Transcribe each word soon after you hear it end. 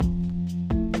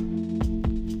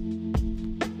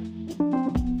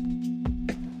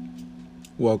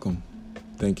Welcome.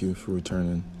 Thank you for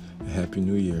returning. Happy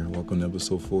New Year. Welcome to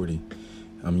episode 40.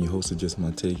 I'm your host of Just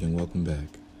My Take, and welcome back.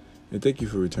 And thank you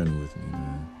for returning with me,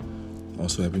 man.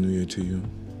 Also, Happy New Year to you.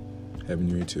 Happy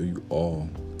New Year to you all.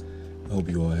 I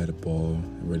hope you all had a ball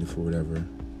and ready for whatever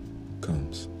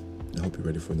comes. I hope you're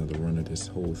ready for another run of this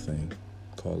whole thing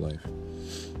called life.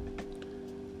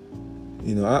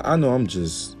 I know I'm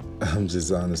just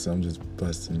honest. I'm just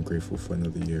blessed and grateful for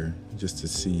another year, just to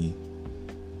see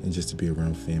and just to be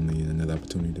around family and another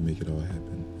opportunity to make it all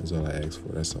happen. That's all I ask for.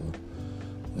 That's all.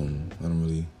 I don't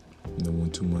really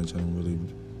want too much. I don't really,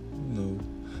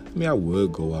 I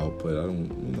would go out, but I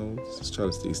don't, just try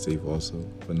to stay safe also,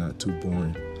 but not too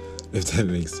boring, if that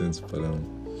makes sense. But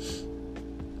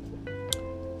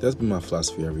that's been my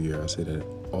philosophy every year. I say that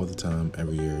all the time,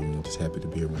 every year. Just happy to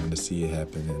be around to see it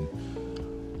happen and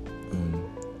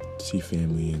see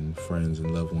family and friends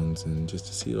and loved ones, and just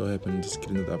to see it all happen and just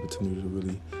get another opportunity to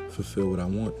really fulfill what I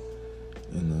want.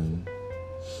 And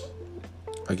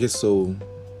I get so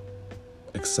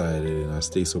excited and I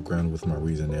stay so grounded with my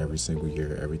reason every single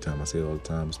year. Every time I say it all the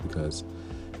time, it's because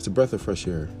it's a breath of fresh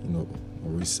air, a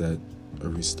reset, a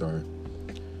restart,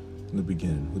 new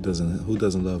beginning. Who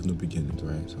doesn't love new beginnings,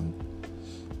 right? So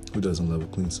who doesn't love a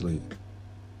clean slate?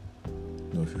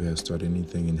 If you have started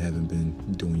anything and haven't been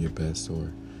doing your best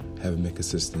or haven't been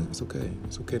consistent, it's okay.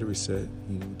 It's okay to reset,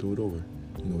 do it over,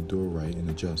 do it right and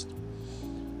adjust.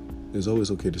 It's always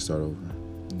okay to start over,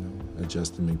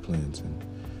 adjust and make plans. And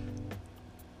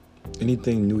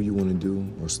anything new you want to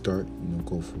do or start,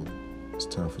 go for it. It's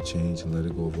time for change, and let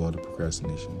it go of all the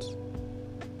procrastinations.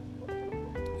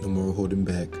 No more holding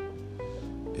back,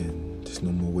 and just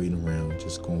no more waiting around,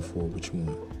 just going for what you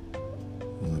want.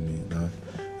 You know what I mean?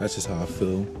 That's just how I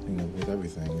feel, with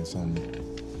everything.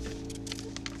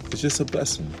 It's just a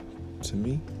blessing to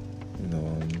me, and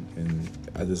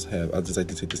I just like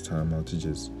to take this time out to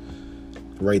just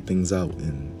write things out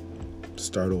and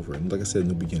start over. And like I said,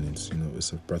 new beginnings.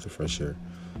 It's a breath of fresh air.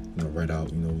 Write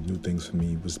out. New things for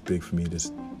me. What's big for me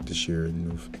this year?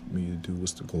 For me to do.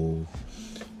 What's the goal?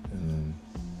 And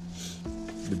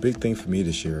the big thing for me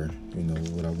this year,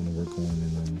 what I want to work on,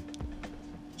 and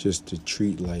just to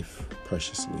treat life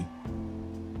preciously.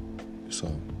 That's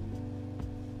all.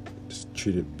 Just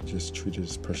treat it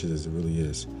as precious as it really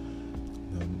is.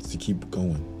 To keep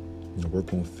going.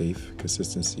 Work on faith,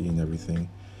 consistency, and everything.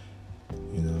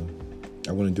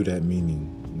 I want to do that, meaning,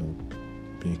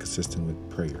 being consistent with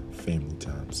prayer, family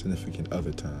time, significant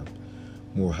other time,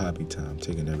 more hobby time,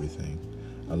 taking everything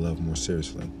I love more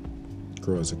seriously.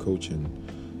 Grow as a coach, and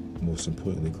most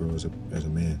importantly, grow as a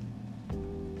man.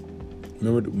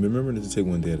 Remember to take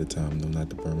one day at a time, not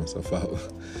to burn myself out.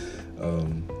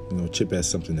 Chip at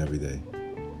something every day.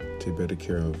 Take better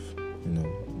care of,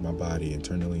 my body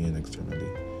internally and externally.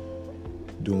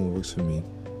 Doing what works for me.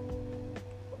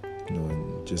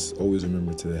 And just always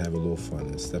remember to have a little fun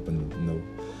and stepping a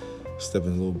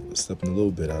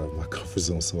little bit out of my comfort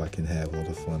zone so I can have all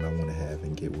the fun I want to have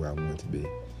and get where I want to be.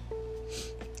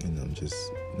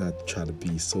 Just not try to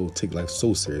take life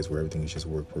so serious where everything is just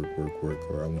work,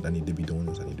 or I need to be doing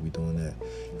this, I need to be doing that.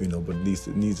 But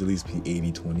it needs at least be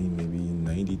 80-20, maybe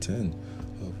 90-10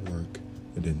 of work,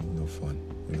 and then fun.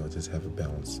 Just have a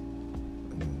balance.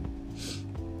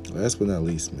 Last but not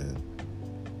least, man,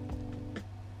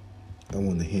 I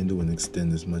want to handle and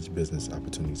extend as much business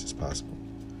opportunities as possible.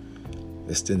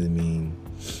 Extended mean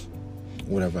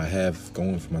whatever I have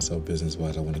going for myself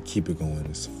business-wise, I want to keep it going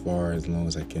as long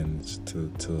as I can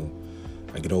till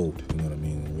I get old,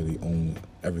 and really own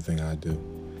everything I do.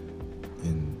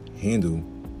 And handle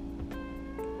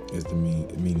is the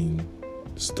meaning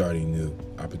starting new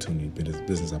opportunity,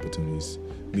 business opportunities,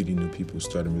 meeting new people,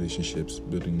 starting relationships,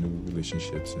 building new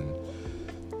relationships, and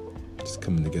just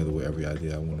coming together with every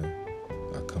idea I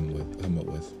come up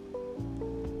with.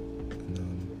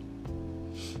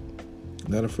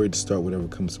 Not afraid to start whatever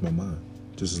comes to my mind,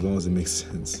 just as long as it makes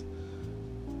sense.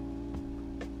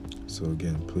 So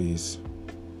again, please,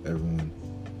 everyone,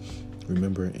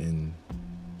 remember in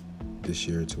this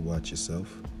year to watch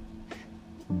yourself,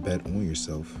 bet on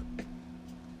yourself,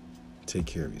 take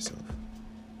care of yourself.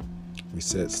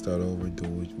 Reset, start over,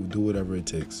 do whatever it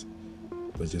takes,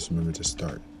 but just remember to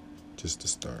start, just to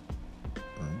start.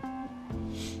 All right?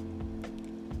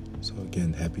 So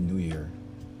again, Happy New Year.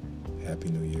 Happy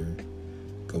New Year.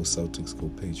 Go Celtics, go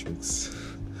Patriots,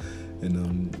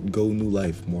 and go new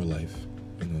life, more life.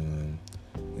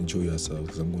 Enjoy yourselves,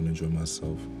 because I'm going to enjoy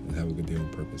myself, and have a good day on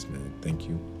purpose, man. Thank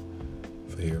you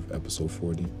for here for episode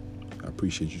 40. I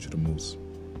appreciate you to the most,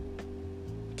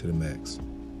 to the max.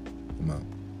 I'm out.